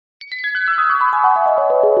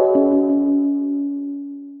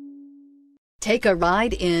Take a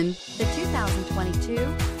ride in the 2022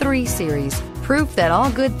 3 Series. Proof that all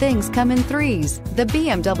good things come in threes. The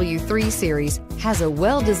BMW 3 Series has a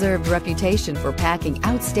well-deserved reputation for packing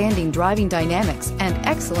outstanding driving dynamics and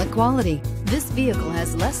excellent quality. This vehicle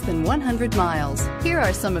has less than 100 miles. Here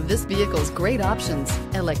are some of this vehicle's great options: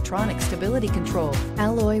 electronic stability control,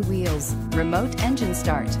 alloy wheels, remote engine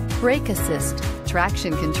start, brake assist,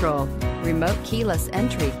 traction control, remote keyless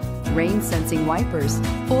entry, rain sensing wipers,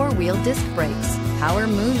 4-wheel disc brakes, power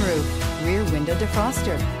moonroof, rear window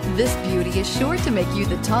defroster. This beauty is sure to make you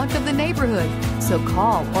the talk of the neighborhood. So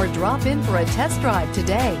call or drop in for a test drive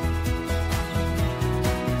today.